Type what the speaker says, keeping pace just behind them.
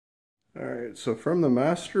Alright, so from the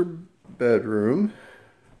master bedroom,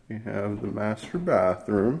 we have the master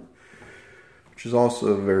bathroom, which is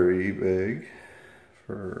also very big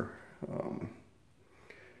for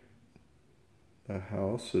the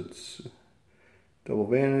house. It's double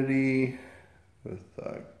vanity with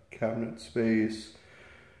cabinet space,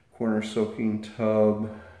 corner soaking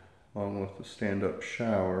tub, along with a stand-up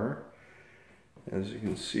shower. As you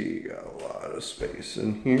can see, you got a lot of space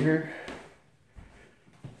in here.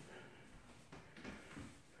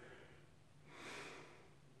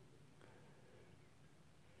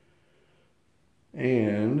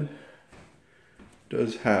 And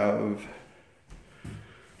does have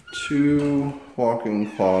two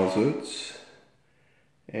walk-in closets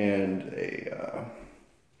and a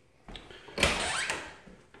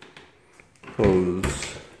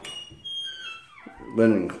closed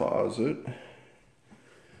linen closet.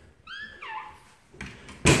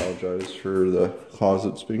 Apologize for the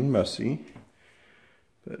closets being messy,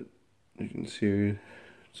 but you can see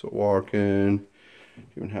it's a walk-in.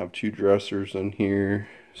 You can have two dressers in here,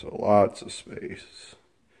 so lots of space.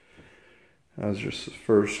 That's just the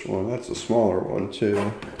first one. That's a smaller one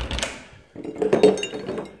too.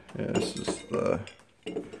 Yeah, this is the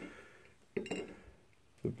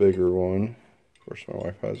bigger one. Of course, my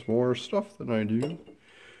wife has more stuff than I do,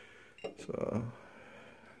 so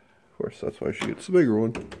of course that's why she gets the bigger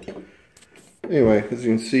one. Anyway, as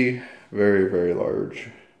you can see, very, very large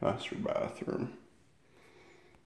master bathroom.